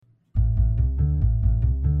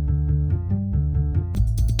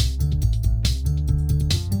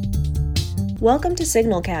Welcome to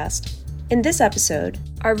Signalcast. In this episode,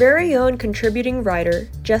 our very own contributing writer,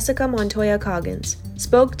 Jessica Montoya Coggins,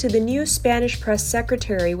 spoke to the new Spanish press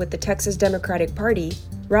secretary with the Texas Democratic Party,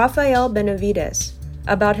 Rafael Benavides,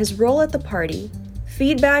 about his role at the party,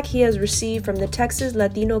 feedback he has received from the Texas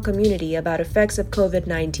Latino community about effects of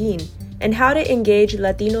COVID-19, and how to engage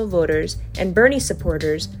Latino voters and Bernie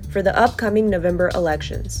supporters for the upcoming November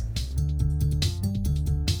elections.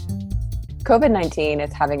 COVID-19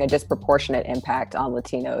 is having a disproportionate impact on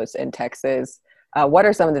Latinos in Texas. What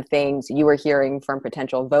are some of the things you were hearing from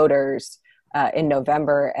potential voters in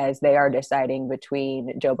November as they are deciding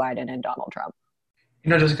between Joe Biden and Donald Trump?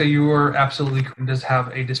 Jessica, you were absolutely correct. It does have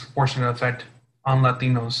a disproportionate effect on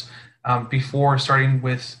Latinos. Before starting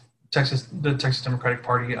with the Texas Democratic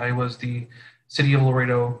Party, I was the City of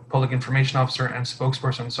Laredo Public Information Officer and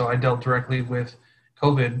spokesperson, so I dealt directly with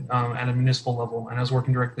COVID at a municipal level, and I was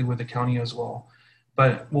working directly with the county as well.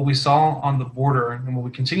 But what we saw on the border and what we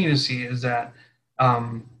continue to see is that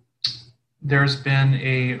there's been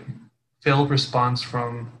a failed response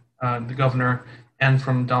from the governor and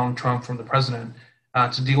from Donald Trump, from the president,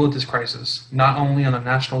 to deal with this crisis, not only on a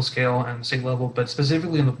national scale and state level, but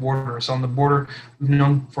specifically on the border. So on the border, we've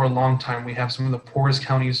known for a long time, we have some of the poorest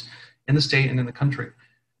counties in the state and in the country.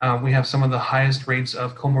 We have some of the highest rates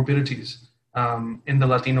of comorbidities in the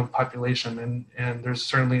Latino population, and there's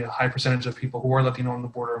certainly a high percentage of people who are Latino on the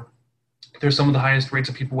border. There's some of the highest rates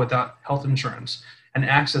of people without health insurance and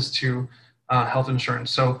access to health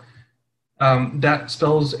insurance. So that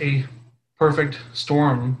spells a perfect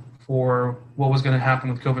storm for what was going to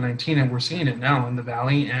happen with COVID-19, and we're seeing it now in the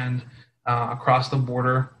Valley and across the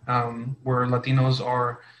border, where Latinos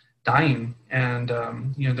are dying, and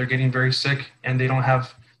they're getting very sick, and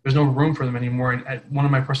there's no room for them anymore. And one of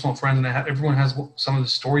my personal friends, and everyone has some of the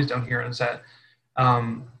stories down here, is that,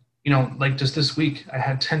 like just this week, I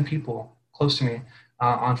had 10 people close to me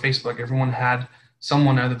on Facebook. Everyone had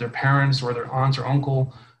someone, either their parents or their aunts or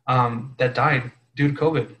uncle, that died due to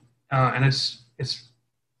COVID. And it's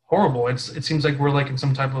horrible. It seems like we're like in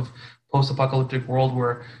some type of post-apocalyptic world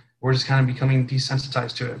where we're just kind of becoming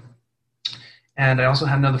desensitized to it. And I also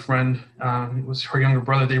had another friend, it was her younger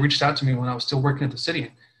brother. They reached out to me when I was still working at the city.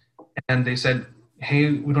 And they said,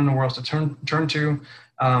 hey, we don't know where else to turn to.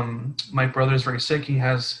 My brother is very sick. He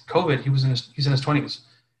has COVID. He's in his 20s.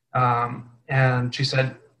 And she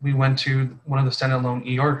said, we went to one of the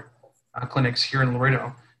standalone ER clinics here in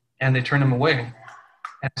Laredo, and they turned him away.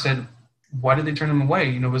 And I said, why did they turn him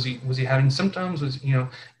away? Was he having symptoms?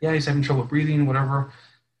 He's having trouble breathing, whatever.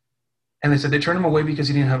 And they said they turned him away because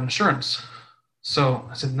he didn't have insurance. So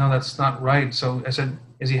I said, no, that's not right. So I said,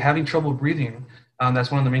 is he having trouble breathing?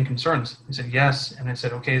 That's one of the main concerns. He said, yes. And I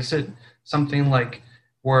said, okay, is it something like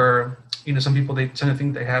where, some people, they tend to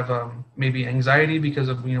think they have maybe anxiety because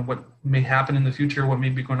of, what may happen in the future, what may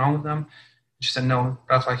be going on with them? She said, no,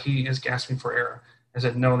 Rafa, he is gasping for air. I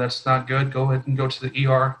said, no, that's not good. Go ahead and go to the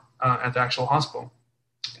ER at the actual hospital.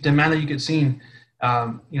 Demand that you get seen,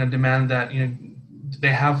 demand that, they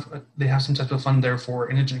have some type of fund there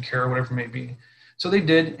for indigent care or whatever it may be. So they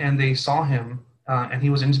did, and they saw him, and he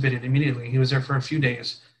was intubated immediately. He was there for a few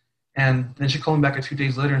days. And then she called him back a few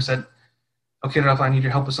days later and said, okay, Rafa, I need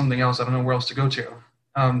your help with something else. I don't know where else to go to.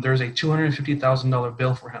 There's a $250,000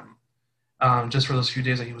 bill for him just for those few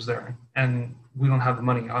days that he was there. And we don't have the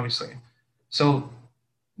money, obviously. So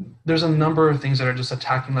there's a number of things that are just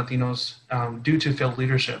attacking Latinos due to failed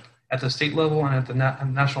leadership at the state level and at the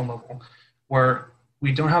national level, where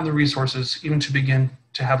we don't have the resources even to begin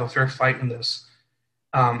to have a fair fight in this.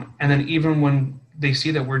 And then even when they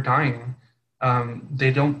see that we're dying,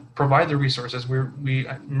 they don't provide the resources. I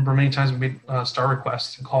remember many times we made star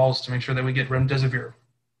requests and calls to make sure that we get remdesivir,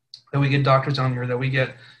 that we get doctors down here, that we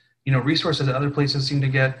get, resources that other places seem to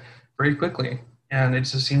get very quickly. And it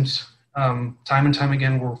just seems time and time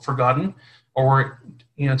again, we're forgotten or we're,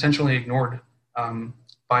 intentionally ignored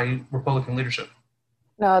by Republican leadership.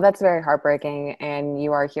 No, that's very heartbreaking. And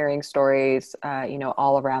you are hearing stories,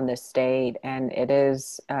 all around this state, and it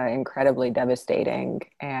is incredibly devastating.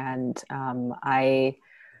 And I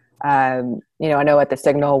know at the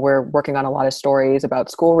Signal, we're working on a lot of stories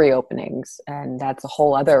about school reopenings, and that's a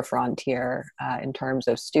whole other frontier in terms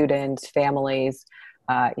of students, families,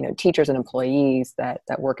 teachers and employees that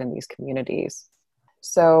work in these communities.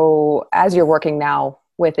 So as you're working now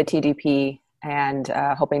with the TDP and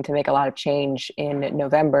hoping to make a lot of change in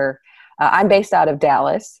November, I'm based out of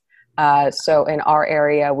Dallas. So in our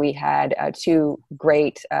area, we had two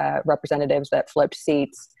great representatives that flipped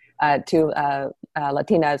seats, two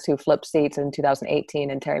Latinas who flipped seats in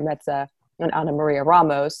 2018, and Terry Metza and Ana Maria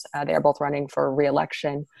Ramos. They are both running for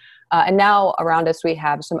re-election. And now around us, we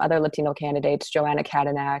have some other Latino candidates, Joanna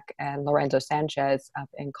Cadillac and Lorenzo Sanchez up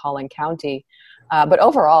in Collin County. But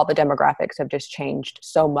overall, the demographics have just changed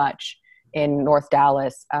so much in North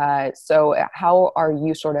Dallas. So how are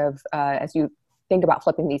you sort of, as you think about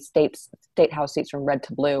flipping these state house seats from red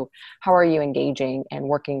to blue, how are you engaging and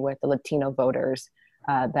working with the Latino voters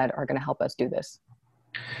that are going to help us do this?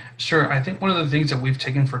 Sure. I think one of the things that we've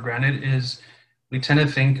taken for granted is we tend to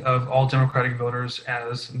think of all Democratic voters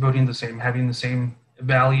as voting the same, having the same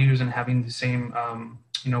values and having the same,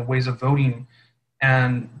 ways of voting.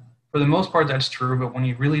 And for the most part, that's true. But when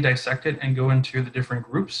you really dissect it and go into the different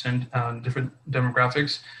groups and different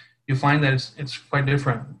demographics, you find that it's quite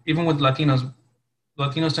different. Even with Latinos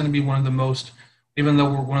tend to be one of the most, even though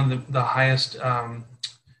we're one of the highest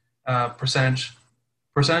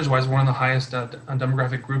percentage-wise, one of the highest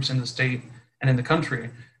demographic groups in the state and in the country,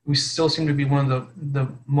 we still seem to be one of the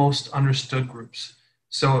most understood groups.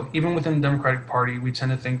 So even within the Democratic Party, we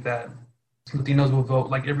tend to think that Latinos will vote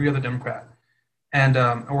like every other Democrat, and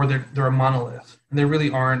or they're a monolith. And they really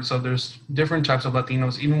aren't. So there's different types of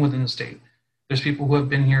Latinos even within the state. There's people who have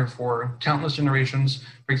been here for countless generations.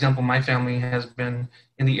 For example, my family has been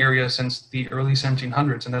in the area since the early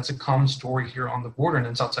 1700s, and that's a common story here on the border and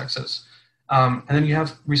in South Texas. And then you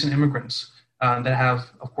have recent immigrants that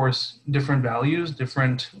have, of course, different values,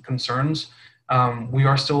 different concerns. We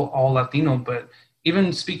are still all Latino, but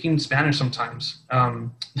even speaking Spanish sometimes,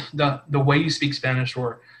 the way you speak Spanish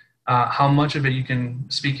or how much of it you can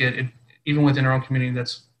speak it, even within our own community,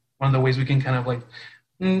 that's one of the ways we can kind of like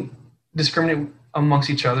discriminate amongst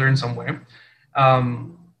each other in some way.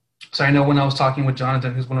 So I know when I was talking with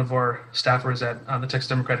Jonathan, who's one of our staffers at the Texas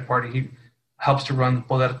Democratic Party, he helps to run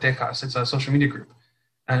Poder Texas. It's a social media group.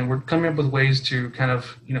 And we're coming up with ways to kind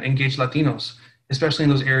of, engage Latinos, especially in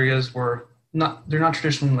those areas where they're not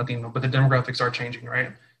traditionally Latino, but the demographics are changing,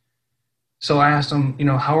 right? So I asked him,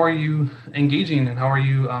 how are you engaging and how are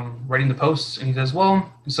you writing the posts? And he says,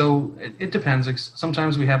 well, so it depends. Like,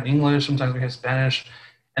 sometimes we have English, sometimes we have Spanish.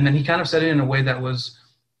 And then he kind of said it in a way that was,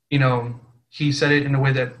 he said it in a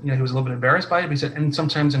way that, he was a little bit embarrassed by it. But he said, and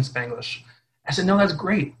sometimes in Spanglish. I said, no, that's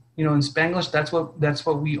great. In Spanglish, that's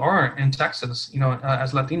what we are in Texas,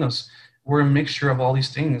 as Latinos. We're a mixture of all these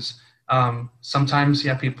things. Sometimes,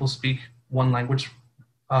 people speak one language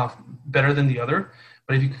better than the other.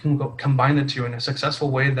 But if you can combine the two in a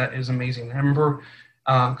successful way, that is amazing. I remember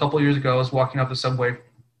a couple of years ago, I was walking up the subway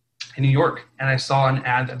in New York, and I saw an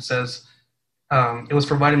ad that says it was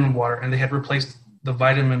for vitamin water, and they had replaced the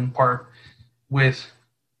vitamin part with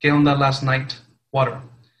 "Que onda last night" water.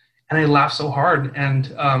 And I laughed so hard, and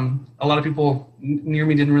a lot of people near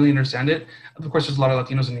me didn't really understand it. Of course, there's a lot of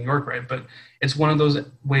Latinos in New York, right? But it's one of those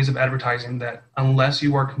ways of advertising that unless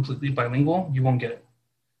you are completely bilingual, you won't get it.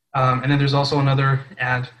 And then there's also another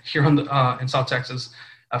ad here in South Texas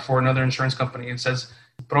for another insurance company. It says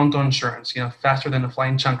Pronto Insurance, faster than a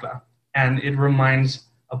flying chancla. And it reminds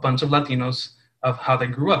a bunch of Latinos of how they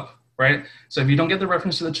grew up, right? So if you don't get the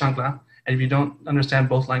reference to the chancla, and if you don't understand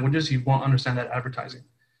both languages, you won't understand that advertising.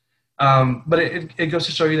 But it goes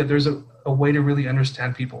to show you that there's a way to really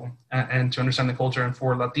understand people and to understand the culture. And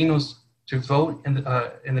for Latinos to vote in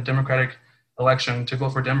the Democratic election, to vote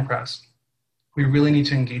for Democrats, we really need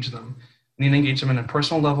to engage them. We need to engage them in a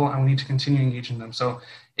personal level, and we need to continue engaging them. So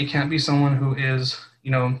it can't be someone who is,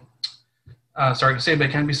 sorry to say, but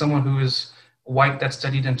it can't be someone who is white that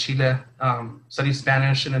studied in Chile, studied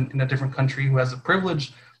Spanish in a different country, who has the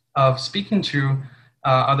privilege of speaking to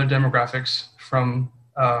other demographics from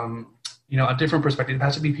a different perspective. It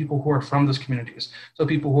has to be people who are from those communities. So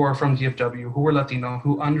people who are from DFW, who are Latino,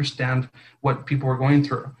 who understand what people are going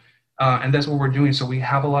through. And that's what we're doing. So we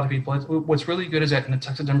have a lot of people. What's really good is that in the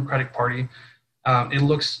Texas Democratic Party,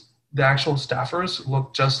 the actual staffers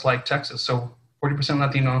look just like Texas. So 40%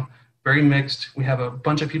 Latino, very mixed. We have a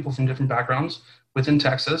bunch of people from different backgrounds within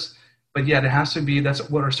Texas. But yet it has to be, that's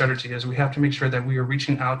what our strategy is. We have to make sure that we are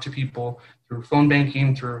reaching out to people through phone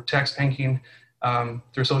banking, through text banking,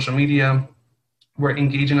 through social media. We're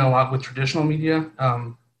engaging a lot with traditional media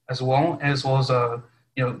as well as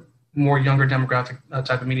more younger demographic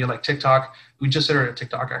type of media like TikTok. We just started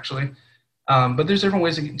TikTok actually, but there's different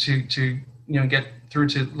ways to get through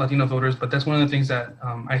to Latino voters. But that's one of the things that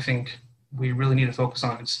I think we really need to focus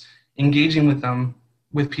on. It's engaging with them,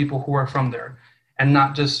 with people who are from there, and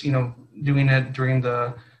not just doing it during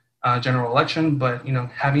the general election, but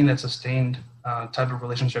having that sustained type of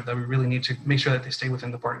relationship that we really need to make sure that they stay within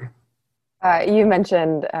the party. You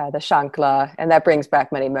mentioned the chancla, and that brings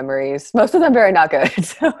back many memories. Most of them very not good.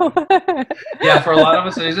 So. Yeah, for a lot of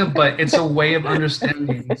us it isn't, but it's a way of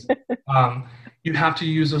understanding. You have to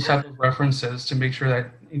use those type of references to make sure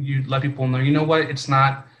that you let people know, you know what, it's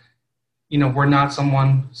not, we're not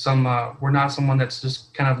someone that's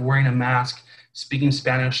just kind of wearing a mask, speaking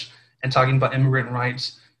Spanish and talking about immigrant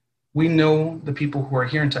rights. We know the people who are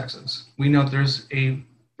here in Texas. We know there's a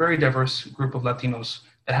very diverse group of Latinos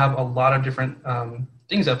that have a lot of different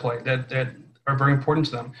things at play that are very important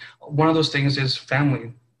to them. One of those things is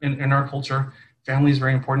family. In our culture, family is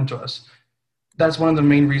very important to us. That's one of the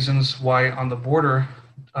main reasons why on the border,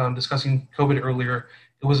 discussing COVID earlier,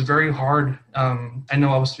 it was very hard. I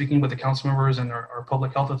know I was speaking with the council members and our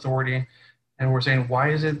public health authority, and we're saying, why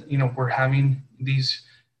is it, we're having these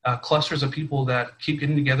clusters of people that keep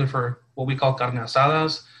getting together for what we call carne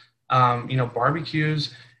asadas,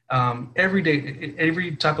 barbecues, every day,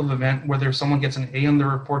 every type of event, whether someone gets an A on their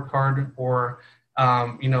report card or,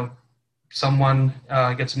 someone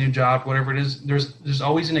gets a new job, whatever it is, there's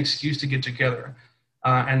always an excuse to get together.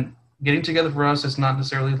 And getting together for us is not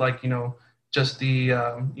necessarily like, just the,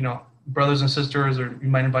 brothers and sisters, or you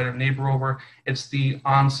might invite a neighbor over. It's the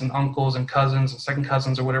aunts and uncles and cousins and second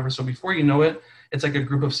cousins or whatever. So before you know it, it's like a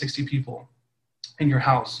group of 60 people in your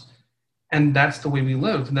house. And that's the way we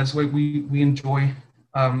live. And that's the way we enjoy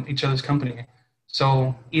each other's company.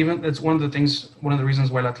 So even it's one of the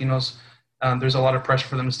reasons why Latinos, there's a lot of pressure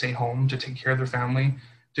for them to stay home, to take care of their family,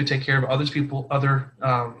 to take care of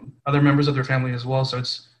other members of their family as well. So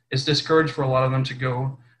it's discouraged for a lot of them to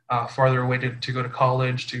go farther away to go to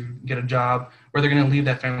college, to get a job, where they're going to leave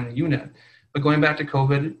that family unit. But going back to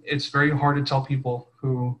COVID, it's very hard to tell people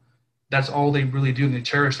who that's all they really do. They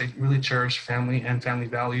really cherish family and family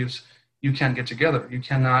values. You can't get together. You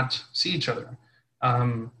cannot see each other.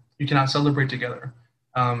 You cannot celebrate together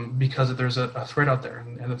because there's a threat out there,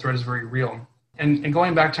 and the threat is very real. And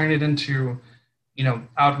going back, turning it into,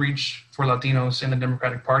 outreach for Latinos in the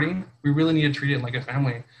Democratic Party, we really need to treat it like a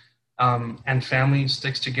family. And family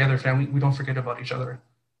sticks together. Family, we don't forget about each other.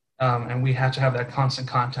 And we have to have that constant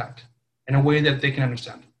contact in a way that they can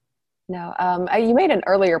understand. No, you made an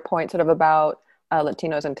earlier point sort of about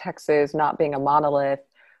Latinos in Texas not being a monolith.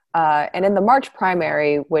 And in the March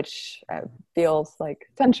primary, which feels like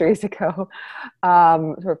centuries ago,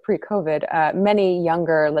 sort of pre-COVID, many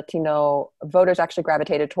younger Latino voters actually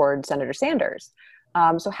gravitated towards Senator Sanders.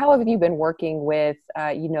 So how have you been working with,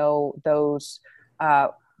 those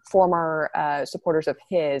former supporters of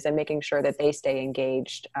his and making sure that they stay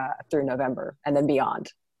engaged through November and then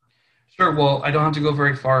beyond? Sure. Well, I don't have to go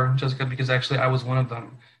very far, Jessica, because actually I was one of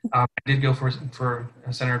them. I did go for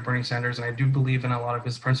Senator Bernie Sanders, and I do believe in a lot of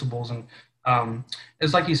his principles. And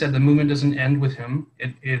it's like he said, the movement doesn't end with him.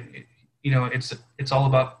 It's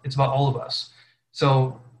about all of us.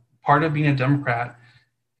 So part of being a Democrat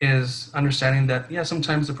is understanding that,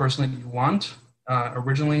 sometimes the person that you want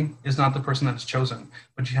originally is not the person that's chosen,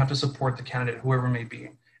 but you have to support the candidate, whoever it may be.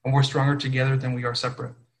 And we're stronger together than we are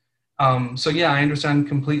separate. I understand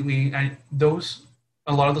completely. A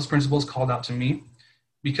lot of those principles called out to me,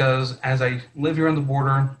 because as I live here on the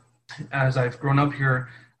border, as I've grown up here,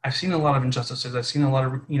 I've seen a lot of injustices. I've seen a lot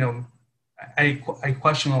of, I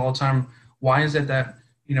question all the time, why is it that,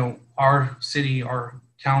 our city, our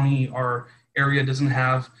county, our area doesn't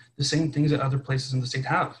have the same things that other places in the state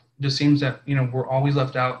have? It just seems that, we're always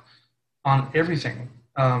left out on everything.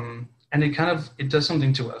 And it does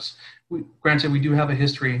something to us. Granted, we do have a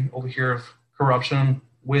history over here of corruption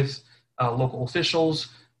with local officials,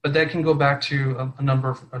 but that can go back to a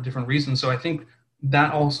number of different reasons. So I think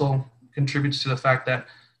that also contributes to the fact that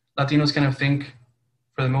Latinos kind of think,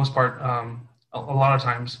 for the most part, a lot of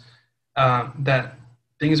times, that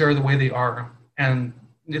things are the way they are and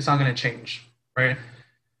it's not going to change, right?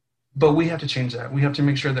 But we have to change that. We have to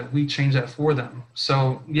make sure that we change that for them.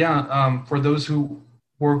 So for those who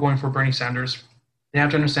were going for Bernie Sanders, they have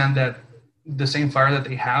to understand that the same fire that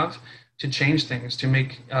they have to change things, to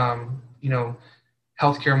make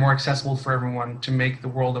healthcare more accessible for everyone, to make the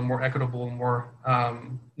world a more equitable, more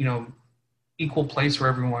equal place for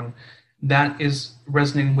everyone, that is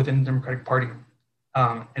resonating within the Democratic Party.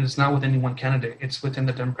 And it's not with any one candidate, it's within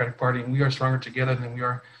the Democratic Party. And we are stronger together than we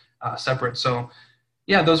are separate. So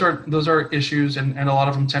those are issues, and a lot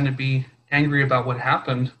of them tend to be angry about what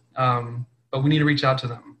happened, but we need to reach out to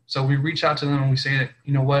them. So we reach out to them and we say that,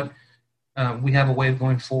 we have a way of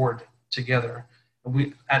going forward together.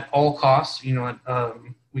 We, at all costs, we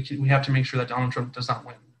have to make sure that Donald Trump does not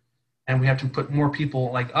win. And we have to put more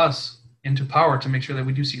people like us into power to make sure that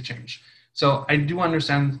we do see a change. So I do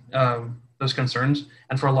understand those concerns.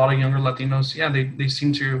 And for a lot of younger Latinos, they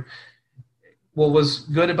seem to, what was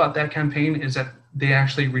good about that campaign is that they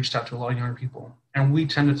actually reached out to a lot of younger people. And we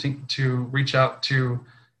tend to reach out to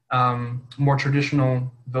more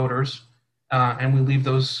traditional voters and we leave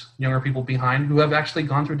those younger people behind who have actually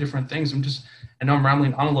gone through different things. I know I'm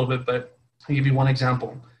rambling on a little bit, but I'll give you one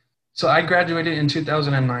example. So I graduated in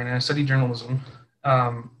 2009 and I studied journalism.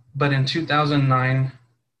 But in 2009,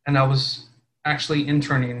 and I was actually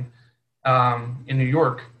interning in New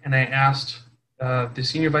York, and I asked the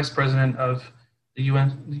senior vice president of the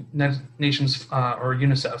UN Nations or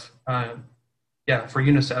UNICEF, for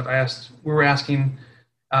UNICEF, we were asking,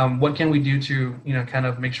 what can we do to, kind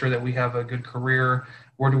of make sure that we have a good career?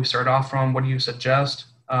 Where do we start off from? What do you suggest?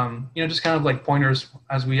 Just kind of like pointers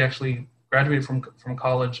as we actually graduate from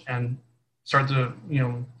college and start the,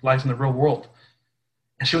 life in the real world.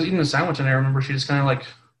 And she was eating a sandwich, and I remember she just kind of like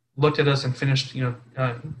looked at us and finished,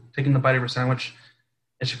 taking the bite of her sandwich,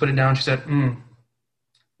 and she put it down. She said,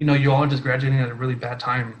 you all are just graduating at a really bad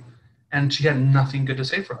time. And she had nothing good to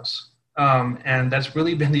say for us. And that's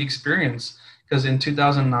really been the experience, because in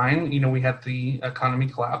 2009, we had the economy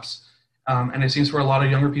collapse. And it seems for a lot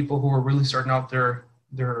of younger people who were really starting out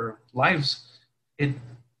their lives, it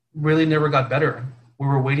really never got better. We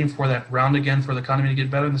were waiting for that round again for the economy to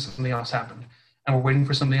get better, and then something else happened. And we're waiting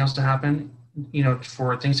for something else to happen,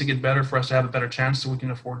 for things to get better, for us to have a better chance so we can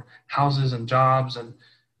afford houses and jobs and,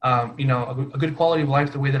 a good quality of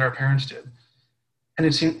life the way that our parents did. And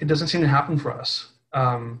it doesn't seem to happen for us.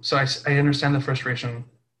 So I understand the frustration,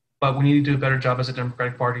 but we need to do a better job as a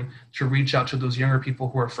Democratic Party to reach out to those younger people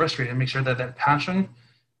who are frustrated and make sure that that passion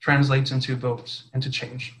translates into votes and to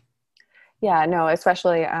change. Yeah, no,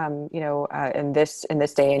 especially, in this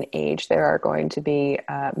day and age, there are going to be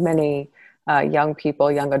many young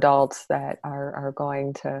people, young adults that are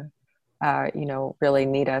going to, really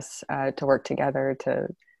need us to work together to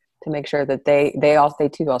make sure that they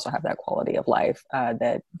too also have that quality of life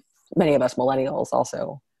that many of us millennials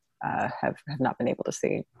also have not been able to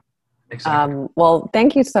see. Exactly. Well,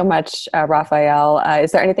 thank you so much, Rafael.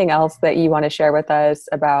 Is there anything else that you want to share with us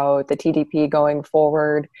about the TDP going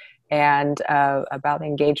forward and about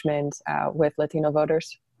engagement with Latino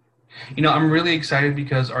voters? I'm really excited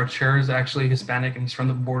because our chair is actually Hispanic and he's from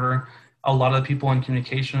the border. A lot of the people in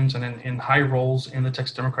communications and in high roles in the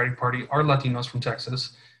Texas Democratic Party are Latinos from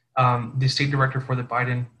Texas. The state director for the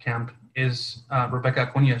Biden camp is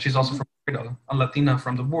Rebecca Acuña. She's also from Laredo, a Latina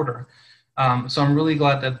from the border. So I'm really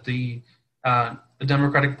glad that the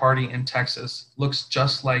Democratic Party in Texas looks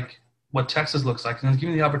just like what Texas looks like, and it's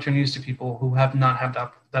giving the opportunities to people who have not had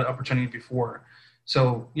that opportunity before.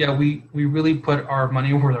 So yeah, we really put our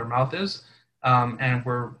money where our mouth is, and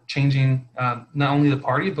we're changing not only the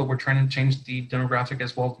party, but we're trying to change the demographic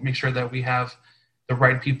as well to make sure that we have the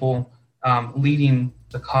right people leading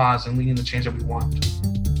the cause and leading the change that we want.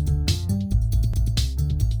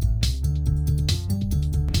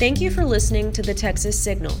 Thank you for listening to The Texas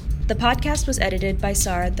Signal. The podcast was edited by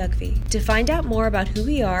Sarah Thukvi. To find out more about who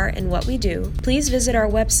we are and what we do, please visit our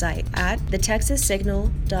website at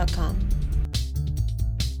thetexassignal.com.